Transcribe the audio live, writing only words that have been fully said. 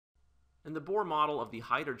In the Bohr model of the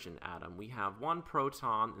hydrogen atom, we have one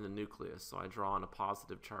proton in the nucleus, so I draw on a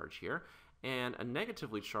positive charge here, and a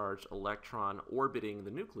negatively charged electron orbiting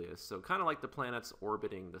the nucleus, so kind of like the planets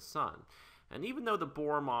orbiting the sun. And even though the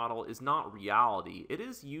Bohr model is not reality, it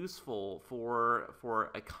is useful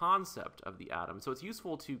for a concept of the atom. So it's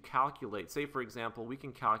useful to calculate, say for example, we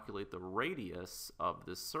can calculate the radius of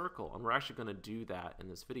this circle, and we're actually going to do that in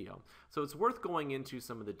this video. So it's worth going into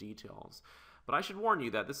some of the details. But I should warn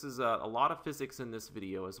you that this is a lot of physics in this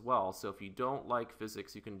video as well, so if you don't like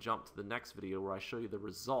physics, you can jump to the next video where I show you the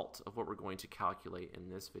result of what we're going to calculate in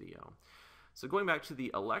this video. So going back to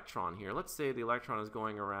the electron here, let's say the electron is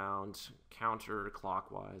going around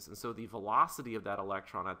counterclockwise, and so the velocity of that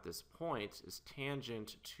electron at this point is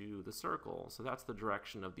tangent to the circle, so that's the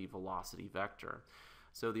direction of the velocity vector.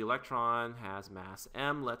 So the electron has mass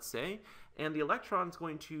m, let's say, and the electron is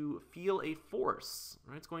going to feel a force,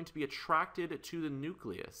 right? It's going to be attracted to the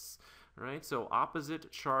nucleus, right? So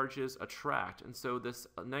opposite charges attract, and so this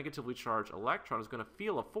negatively charged electron is going to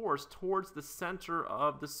feel a force towards the center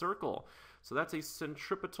of the circle. So that's a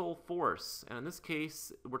centripetal force, and in this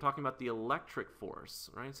case, we're talking about the electric force,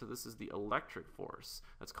 right? So this is the electric force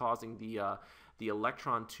that's causing the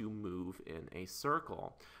electron to move in a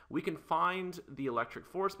circle. We can find the electric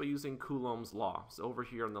force by using Coulomb's law. So over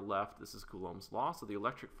here on the left, this is Coulomb's law. So the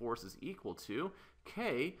electric force is equal to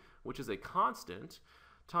K, which is a constant,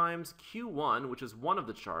 times Q1, which is one of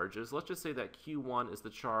the charges. Let's just say that Q1 is the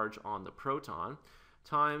charge on the proton,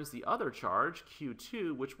 times the other charge,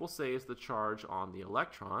 Q2, which we'll say is the charge on the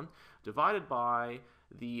electron, divided by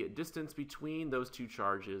the distance between those two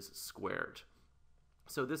charges squared.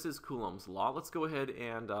 So this is Coulomb's law. Let's go ahead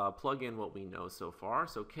and plug in what we know so far.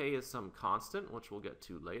 So K is some constant, which we'll get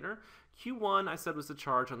to later. Q1, I said, was the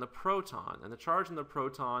charge on the proton, and the charge on the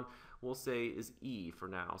proton we'll say is E for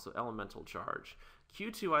now, so elemental charge.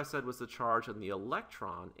 Q2, I said, was the charge on the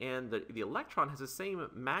electron, and the electron has the same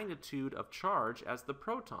magnitude of charge as the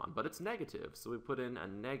proton, but it's negative, so we put in a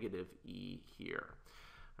negative E here.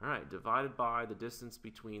 All right, divided by the distance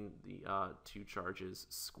between the two charges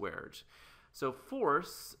squared. So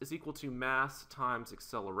force is equal to mass times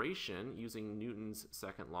acceleration using Newton's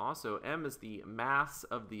second law. So m is the mass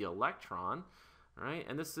of the electron, right?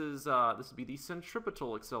 And this would be the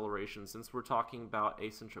centripetal acceleration since we're talking about a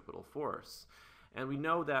centripetal force. And we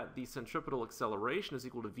know that the centripetal acceleration is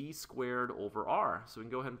equal to v squared over r. So we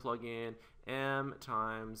can go ahead and plug in m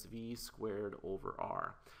times v squared over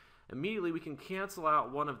r. Immediately we can cancel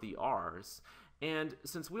out one of the r's. And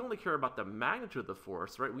since we only care about the magnitude of the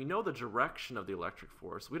force, right, we know the direction of the electric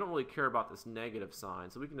force. We don't really care about this negative sign,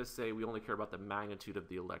 so we can just say we only care about the magnitude of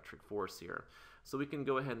the electric force here. So we can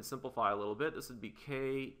go ahead and simplify a little bit. This would be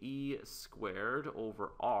Ke squared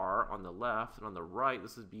over r on the left, and on the right,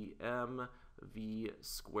 this would be mv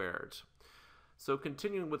squared. So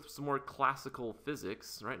continuing with some more classical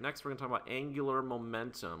physics, right, next we're going to talk about angular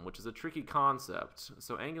momentum, which is a tricky concept.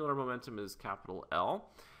 So angular momentum is capital L.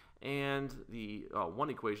 And the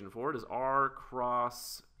one equation for it is r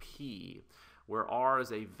cross p, where r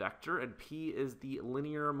is a vector and p is the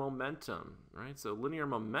linear momentum, right? So linear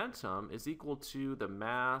momentum is equal to the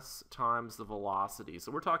mass times the velocity.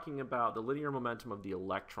 So we're talking about the linear momentum of the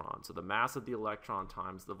electron, so the mass of the electron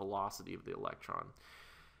times the velocity of the electron.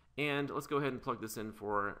 And let's go ahead and plug this in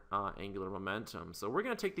for angular momentum. So we're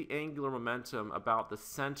going to take the angular momentum about the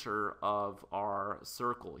center of our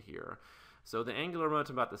circle here. So the angular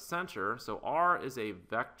momentum about the center, so r is a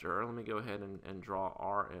vector. Let me go ahead and draw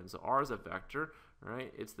r in. So r is a vector,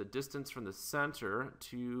 right? It's the distance from the center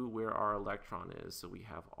to where our electron is. So we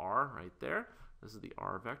have r right there. This is the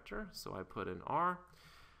r vector, so I put in r.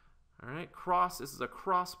 All right, this is a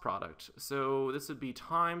cross product. So this would be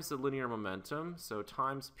times the linear momentum, so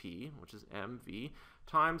times p, which is mv,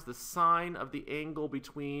 times the sine of the angle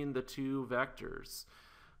between the two vectors.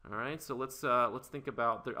 All right, so let's think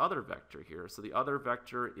about the other vector here. So the other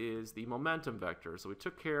vector is the momentum vector. So we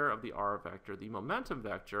took care of the r vector. The momentum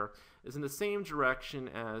vector is in the same direction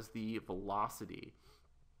as the velocity.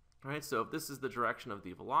 All right, so if this is the direction of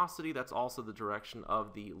the velocity, that's also the direction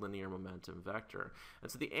of the linear momentum vector. And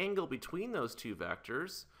so the angle between those two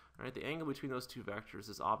vectors, right, the angle between those two vectors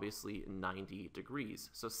is obviously 90 degrees.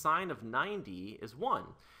 So sine of 90 is 1.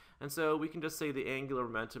 And so we can just say the angular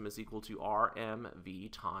momentum is equal to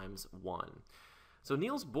rmv times 1. So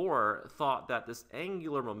Niels Bohr thought that this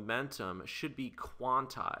angular momentum should be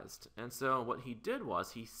quantized. And so what he did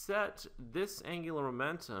was he set this angular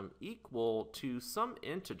momentum equal to some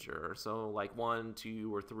integer, so like 1,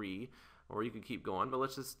 2, or 3, or you could keep going, but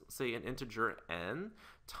let's just say an integer n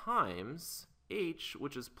times h,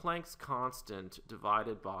 which is Planck's constant,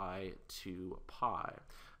 divided by 2 pi.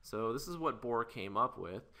 So this is what Bohr came up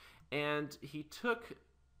with, and he took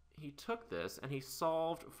this and he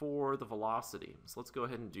solved for the velocity. So let's go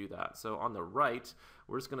ahead and do that. So on the right,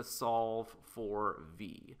 we're just going to solve for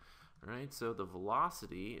v. All right, so the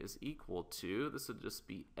velocity is equal to, this would just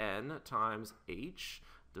be n times h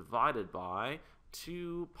divided by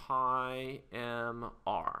 2 pi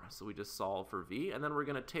mr. So we just solve for v, and then we're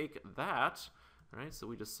going to take that, right? So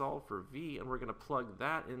we just solve for v, and we're going to plug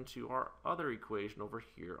that into our other equation over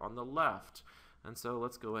here on the left. And so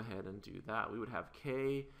let's go ahead and do that. We would have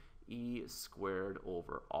k e squared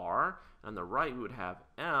over r. On the right, we would have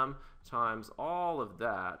m times all of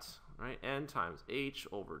that, right? N times h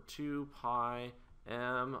over 2 pi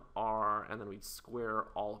mr, and then we'd square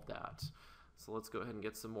all of that. So let's go ahead and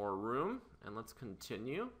get some more room, and let's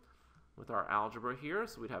continue with our algebra here.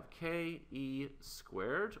 So we'd have k e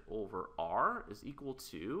squared over r is equal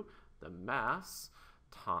to the mass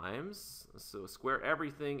times, so square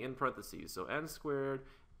everything in parentheses, so n squared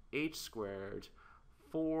h squared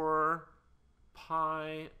 4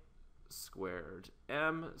 pi squared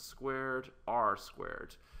m squared r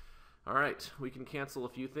squared. All right, we can cancel a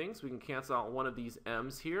few things. We can cancel out one of these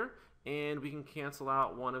m's here, and we can cancel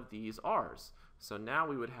out one of these r's. So now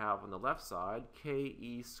we would have on the left side k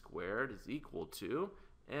e squared is equal to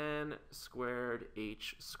n squared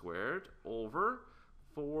h squared over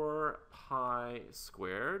 4 pi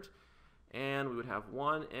squared, and we would have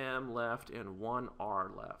one m left and one r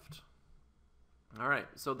left. All right,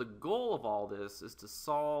 so the goal of all this is to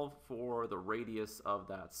solve for the radius of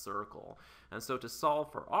that circle. And so to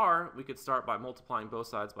solve for r, we could start by multiplying both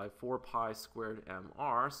sides by 4 pi squared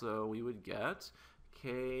mr. So we would get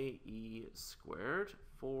k e squared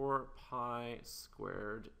 4 pi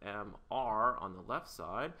squared mr on the left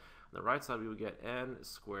side. On the right side, we would get n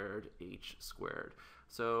squared h squared.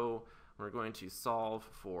 So we're going to solve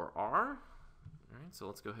for r. All right, so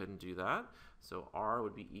let's go ahead and do that. So r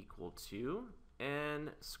would be equal to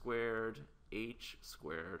n squared h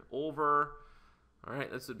squared over, all right,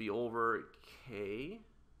 this would be over k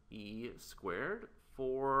e squared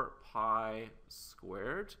 4 pi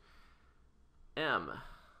squared m.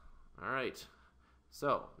 All right,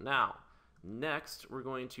 so now next we're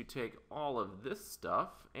going to take all of this stuff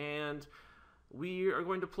and we are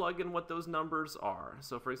going to plug in what those numbers are.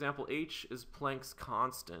 So for example, h is Planck's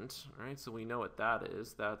constant, right? So we know what that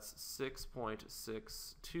is. That's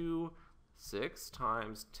 6.626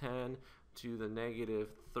 times 10 to the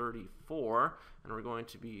negative 34, and we're going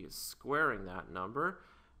to be squaring that number,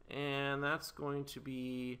 and that's going to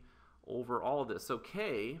be over all of this. So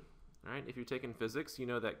k, right, if you've taken physics, you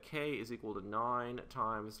know that k is equal to 9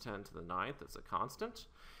 times 10 to the 9th. That's a constant.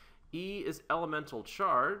 E is elemental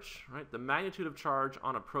charge, right? The magnitude of charge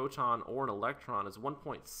on a proton or an electron is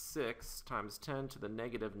 1.6 times 10 to the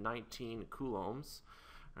negative 19 coulombs.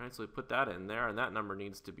 All right, so we put that in there, and that number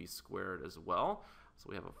needs to be squared as well. So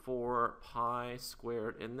we have a 4 pi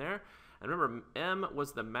squared in there. And remember, m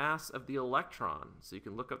was the mass of the electron. So you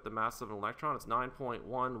can look up the mass of an electron. It's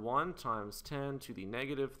 9.11 times 10 to the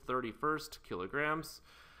negative 31st kilograms.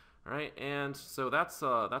 All right, and so that's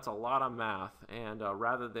a lot of math. And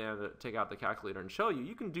rather than take out the calculator and show you,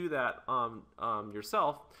 you can do that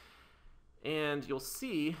yourself. And you'll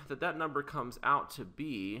see that that number comes out to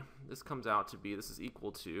be, this is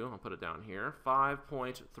equal to, I'll put it down here,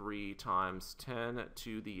 5.3 times 10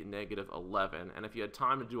 to the negative 11. And if you had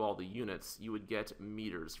time to do all the units, you would get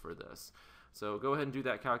meters for this. So go ahead and do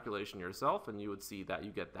that calculation yourself, and you would see that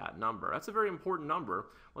you get that number. That's a very important number.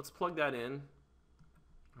 Let's plug that in,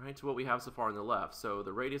 right, to what we have so far on the left. So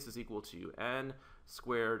the radius is equal to n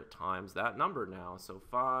squared times that number now. So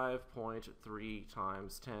 5.3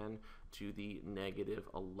 times 10 to the negative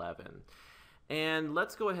 11. And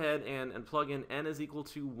let's go ahead and plug in n is equal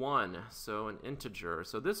to 1, so an integer.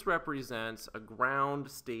 So this represents a ground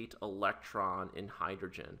state electron in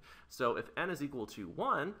hydrogen. So if n is equal to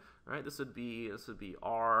 1, right, this would be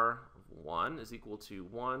R1 is equal to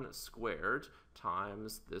 1 squared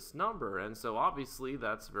times this number. And so obviously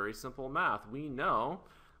that's very simple math. We know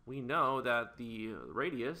that the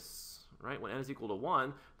radius, right, when n is equal to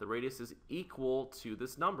 1, the radius is equal to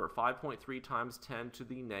this number, 5.3 times 10 to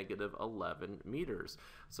the negative 11 meters.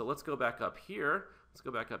 So let's go back up here. Let's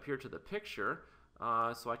go back up here to the picture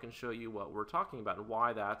so I can show you what we're talking about and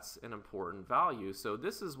why that's an important value. So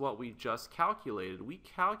this is what we just calculated. We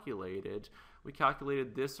calculated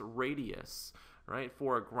this radius, right,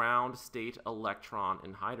 for a ground state electron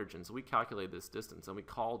in hydrogen. So we calculated this distance and we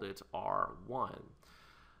called it R1.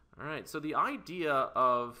 All right, so the idea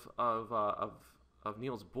of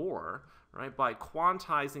Niels Bohr, right, by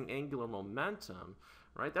quantizing angular momentum,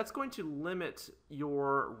 right, that's going to limit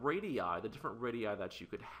your radii, the different radii that you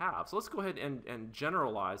could have. So let's go ahead and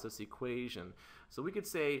generalize this equation. So we could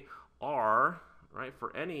say r, right,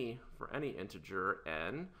 for any integer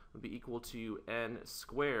n would be equal to n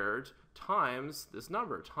squared times this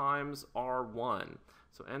number, times r1.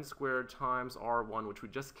 So n squared times r1, which we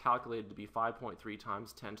just calculated to be 5.3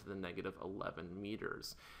 times 10 to the negative 11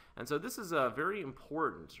 meters. And so this is very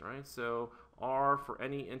important, right? So r for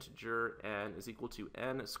any integer n is equal to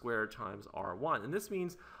n squared times r1. And this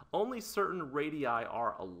means only certain radii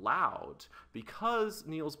are allowed because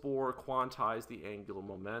Niels Bohr quantized the angular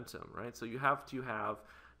momentum, right? So you have to have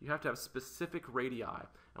specific radii.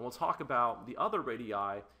 And we'll talk about the other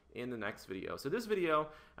radii in the next video. So this video,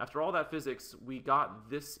 after all that physics, we got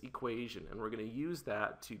this equation, and we're going to use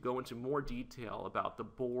that to go into more detail about the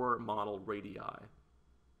Bohr model radii.